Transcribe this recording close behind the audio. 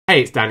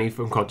Hey, it's Danny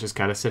from Conscious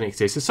Calisthenics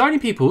here. So many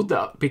people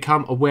that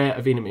become aware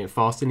of intermittent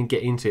fasting and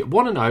get into it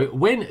want to know,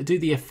 when do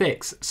the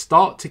effects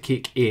start to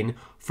kick in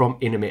from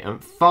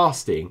intermittent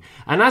fasting?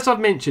 And as I've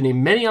mentioned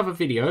in many other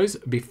videos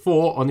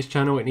before on this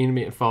channel in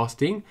intermittent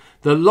fasting,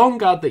 the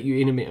longer that you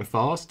intermittent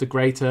fast, the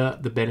greater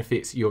the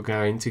benefits you're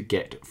going to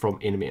get from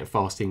intermittent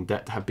fasting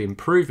that have been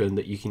proven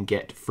that you can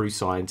get through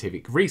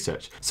scientific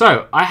research.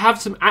 So I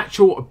have some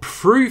actual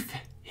proof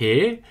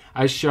here,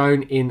 as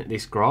shown in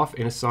this graph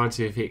in a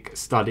scientific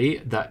study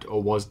that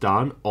was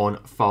done on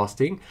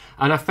fasting,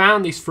 and I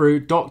found this through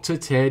Dr.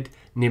 Ted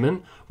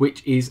Naiman,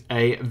 which is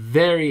a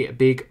very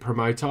big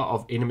promoter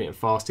of intermittent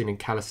fasting and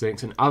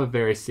calisthenics and other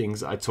various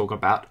things that I talk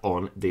about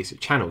on this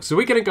channel. So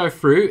we're going to go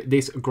through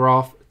this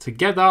graph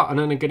together and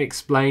then I'm going to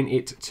explain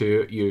it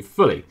to you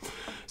fully.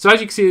 So as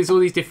you can see, there's all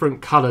these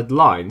different coloured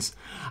lines.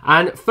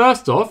 And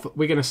first off,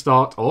 we're going to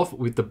start off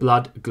with the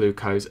blood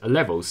glucose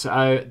levels.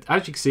 So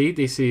as you can see,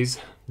 this is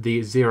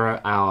the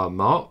 0 hour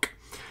mark.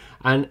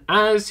 And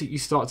as you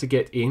start to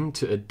get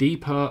into a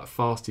deeper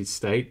fasted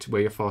state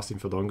where you're fasting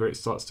for longer, it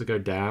starts to go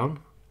down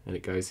and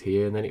it goes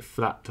here and then it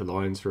flat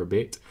lines for a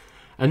bit.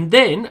 And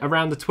then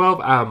around the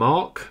 12-hour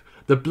mark,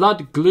 the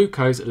blood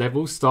glucose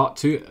levels start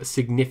to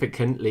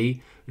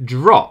significantly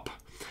drop.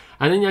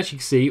 And then as you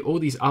can see, all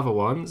these other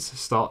ones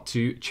start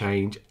to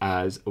change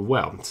as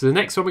well. So the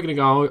next one we're going to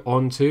go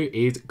on to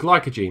is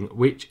glycogen,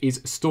 which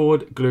is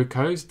stored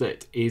glucose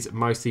that is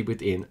mostly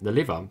within the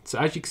liver. So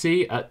as you can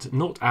see, at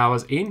 0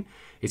 hours in,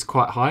 it's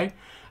quite high.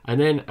 And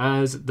then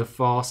as the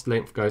fast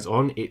length goes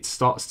on, it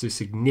starts to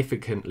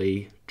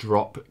significantly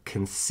drop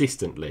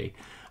consistently.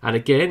 And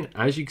again,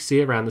 as you can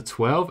see, around the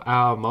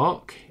 12-hour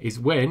mark is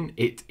when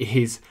it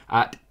is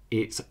at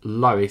its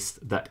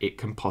lowest that it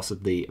can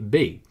possibly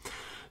be.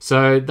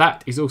 So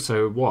that is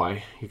also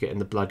why you're getting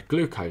the blood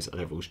glucose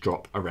levels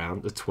drop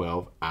around the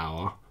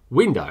 12-hour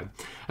window.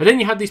 And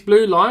then you have this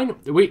blue line,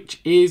 which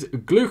is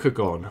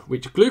glucagon,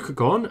 which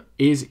glucagon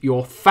is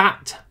your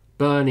fat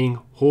burning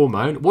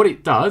hormone. What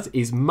it does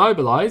is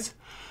mobilize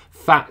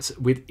fats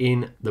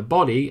within the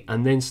body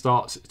and then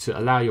starts to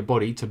allow your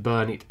body to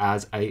burn it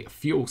as a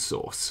fuel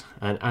source.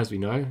 And as we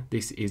know,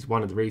 this is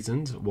one of the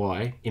reasons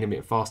why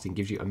intermittent fasting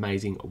gives you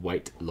amazing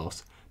weight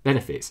loss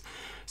benefits.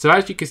 So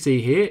as you can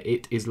see here,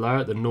 it is low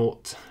at the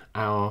 0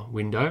 hour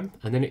window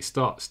and then it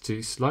starts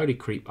to slowly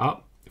creep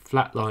up,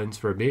 flat lines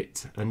for a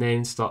bit, and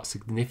then starts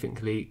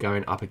significantly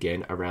going up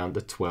again around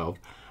the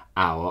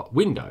 12-hour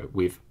window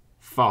with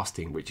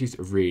fasting, which is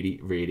really,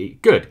 really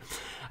good.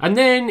 And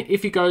then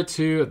if you go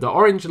to the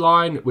orange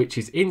line, which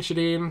is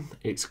insulin,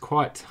 it's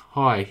quite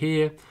high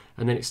here,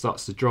 and then it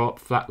starts to drop,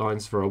 flat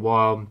lines for a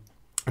while,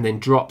 and then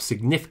drop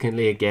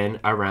significantly again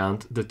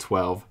around the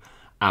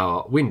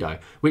 12-hour window,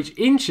 which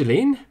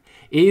insulin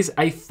is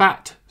a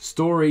fat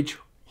storage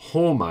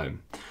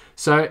hormone.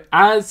 So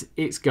as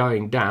it's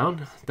going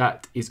down,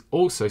 that is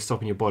also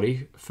stopping your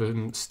body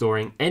from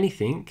storing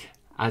anything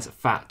as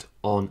fat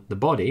on the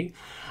body.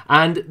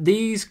 And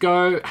these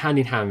go hand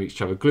in hand with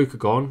each other,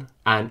 glucagon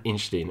and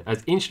insulin.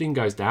 As insulin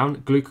goes down,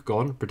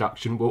 glucagon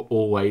production will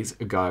always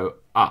go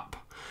up.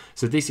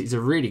 So this is a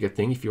really good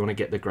thing if you want to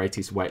get the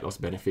greatest weight loss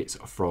benefits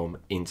from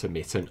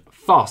intermittent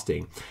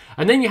fasting.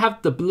 And then you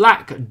have the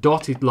black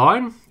dotted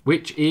line,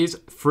 which is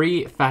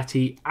free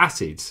fatty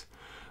acids,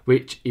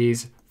 which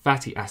is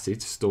fatty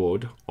acids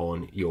stored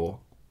on your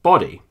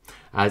body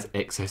as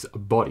excess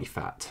body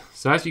fat.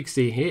 So as you can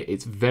see here,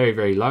 it's very,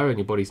 very low and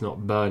your body's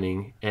not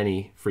burning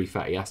any free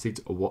fatty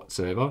acids or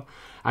whatsoever.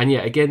 And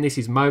yet again, this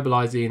is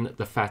mobilizing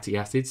the fatty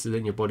acids, so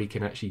then your body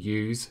can actually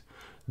use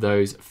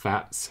those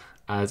fats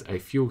as a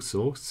fuel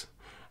source,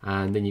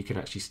 and then you can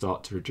actually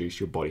start to reduce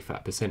your body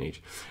fat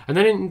percentage. And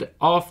then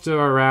after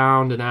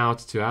around an hour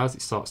to 2 hours,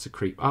 it starts to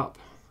creep up,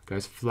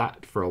 goes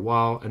flat for a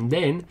while, and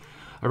then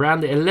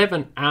around the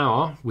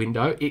 11-hour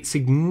window, it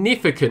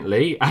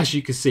significantly, as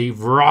you can see,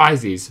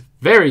 rises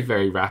very,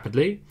 very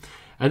rapidly.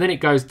 And then it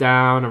goes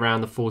down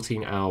around the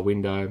 14-hour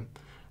window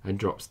and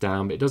drops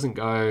down, but it doesn't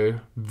go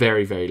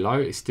very, very low.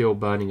 It's still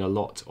burning a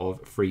lot of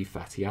free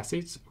fatty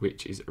acids,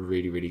 which is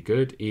really, really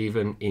good,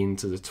 even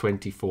into the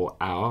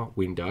 24-hour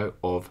window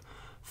of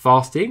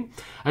fasting.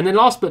 And then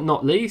last but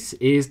not least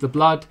is the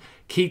blood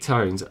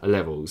ketones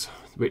levels,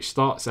 which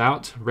starts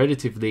out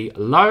relatively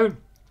low,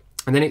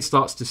 and then it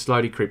starts to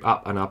slowly creep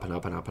up and up and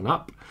up and up and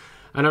up.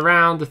 And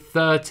around the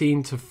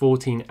 13 to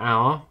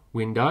 14-hour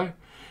window,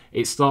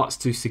 it starts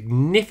to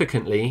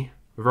significantly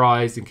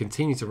rise and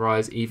continue to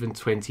rise even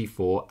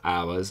 24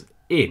 hours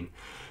in.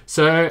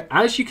 So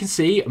as you can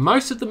see,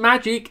 most of the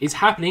magic is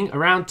happening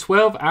around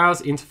 12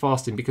 hours into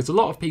fasting, because a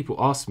lot of people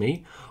ask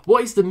me,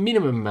 what is the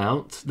minimum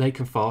amount they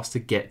can fast to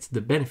get the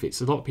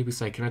benefits? A lot of people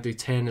say, can I do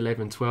 10,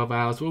 11, 12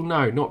 hours? Well,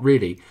 no, not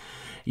really.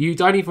 You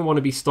don't even want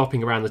to be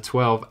stopping around the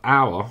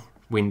 12-hour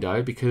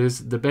window,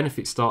 because the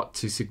benefits start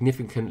to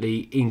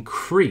significantly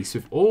increase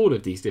with all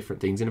of these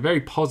different things in a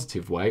very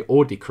positive way,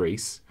 or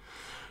decrease,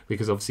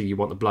 because obviously you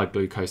want the blood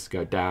glucose to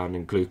go down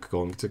and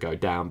glucagon to go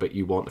down, but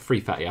you want the free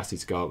fatty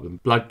acids to go up, the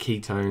blood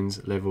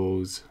ketones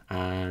levels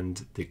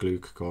and the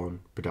glucagon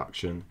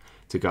production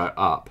to go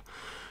up.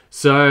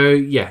 So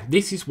yeah,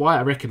 this is why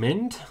I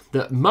recommend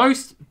that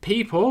most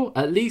people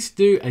at least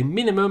do a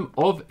minimum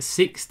of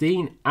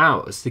 16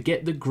 hours to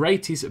get the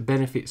greatest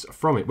benefits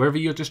from it. Whether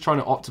you're just trying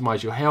to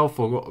optimize your health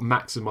or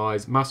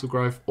maximize muscle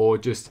growth or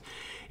just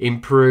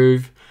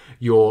improve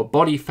your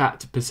body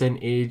fat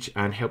percentage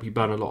and help you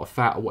burn a lot of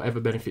fat, or whatever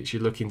benefits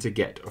you're looking to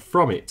get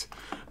from it.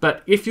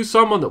 But if you're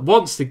someone that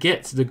wants to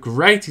get the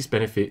greatest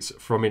benefits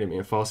from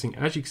intermittent fasting,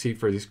 as you can see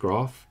through this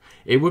graph,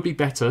 it would be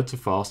better to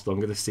fast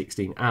longer than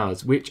 16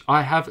 hours, which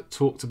I have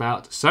talked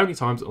about so many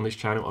times on this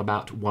channel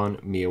about 1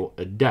 meal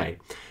a day.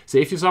 So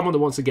if you're someone that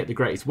wants to get the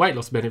greatest weight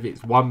loss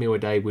benefits, 1 meal a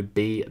day would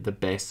be the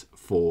best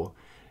for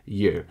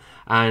you.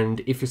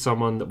 And if you're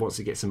someone that wants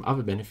to get some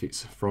other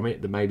benefits from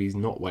it that maybe is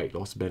not weight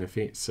loss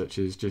benefits, such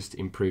as just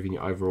improving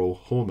your overall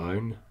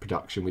hormone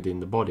production within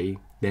the body,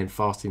 then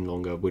fasting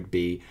longer would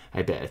be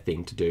a better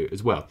thing to do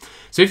as well.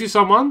 So if you're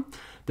someone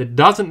that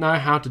doesn't know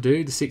how to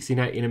do the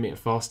 16-8 intermittent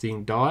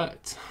fasting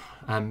diet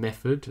and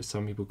method, as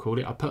some people call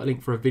it, I put a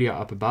link for a video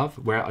up above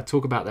where I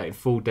talk about that in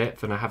full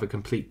depth, and I have a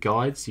complete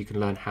guide so you can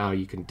learn how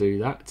you can do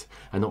that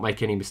and not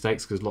make any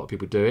mistakes, because a lot of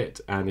people do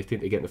it and they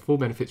think they're getting the full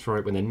benefits from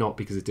it when they're not,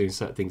 because they're doing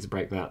certain things to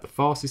break them out of the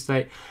fasted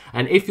state.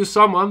 And if you're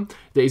someone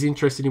that is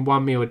interested in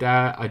 1 meal a day,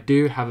 I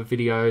do have a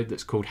video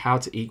that's called How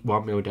to Eat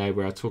 1 Meal a Day,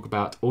 where I talk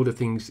about all the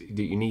things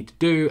that you need to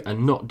do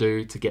and not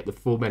do to get the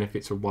full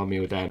benefits from 1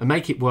 meal a day and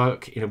make it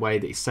work in a way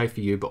that is safe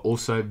for you but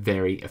also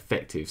very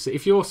effective. So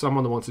if you're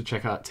someone that wants to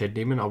check out Ted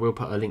Neiman, I will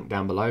put a link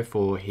down below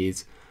for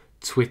his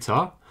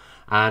Twitter,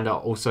 and I'll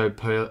also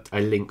put a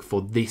link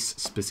for this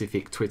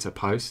specific Twitter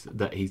post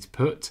that he's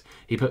put.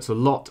 He puts a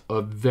lot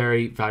of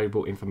very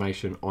valuable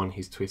information on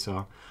his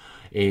Twitter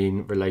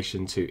in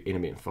relation to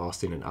intermittent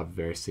fasting and other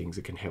various things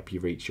that can help you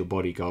reach your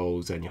body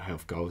goals and your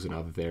health goals and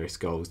other various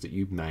goals that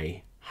you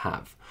may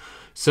have.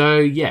 So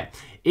yeah,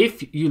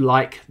 if you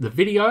like the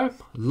video,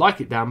 like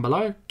it down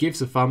below, give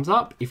us a thumbs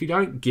up. If you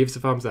don't, give us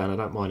a thumbs down, I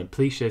don't mind, and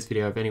please share this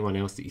video with anyone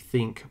else that you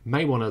think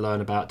may want to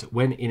learn about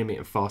when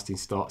intermittent fasting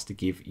starts to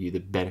give you the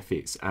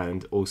benefits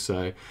and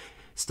also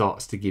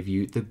starts to give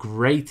you the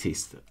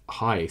greatest,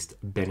 highest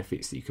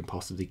benefits that you can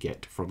possibly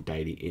get from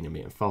daily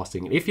intermittent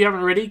fasting. And if you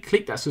haven't already,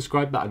 click that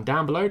subscribe button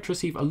down below to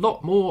receive a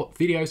lot more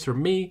videos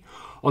from me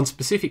on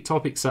specific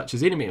topics such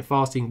as intermittent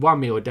fasting, 1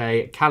 meal a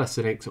day,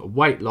 calisthenics,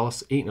 weight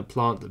loss, eating a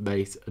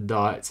plant-based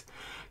diet,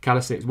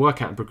 calisthenics,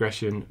 workout and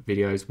progression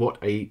videos, what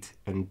I eat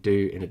and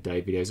do in a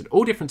day videos, and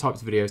all different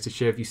types of videos to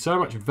share with you so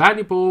much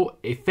valuable,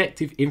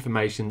 effective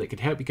information that can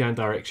help you go in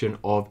the direction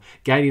of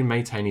gaining and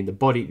maintaining the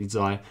body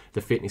desire, the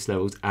fitness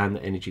levels and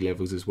the energy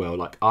levels as well,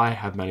 like I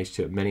have managed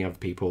to, many other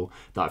people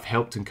that I've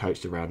helped and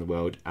coached around the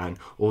world, and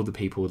all the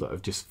people that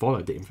have just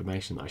followed the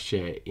information that I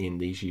share in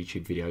these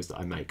YouTube videos that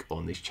I make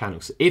on this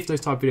channel. So if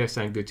those type of videos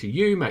sound good to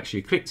you, make sure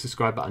you click the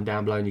subscribe button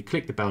down below and you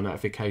click the bell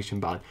notification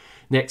button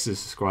next to the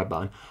subscribe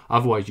button.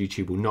 Otherwise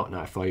YouTube will not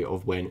notify you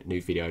of when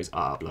new videos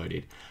are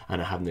uploaded,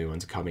 and I have new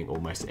ones coming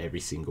almost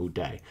every single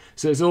day.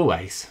 So as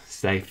always,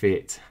 stay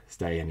fit,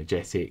 stay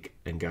energetic,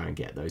 and go and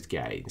get those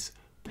gains.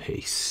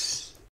 Peace.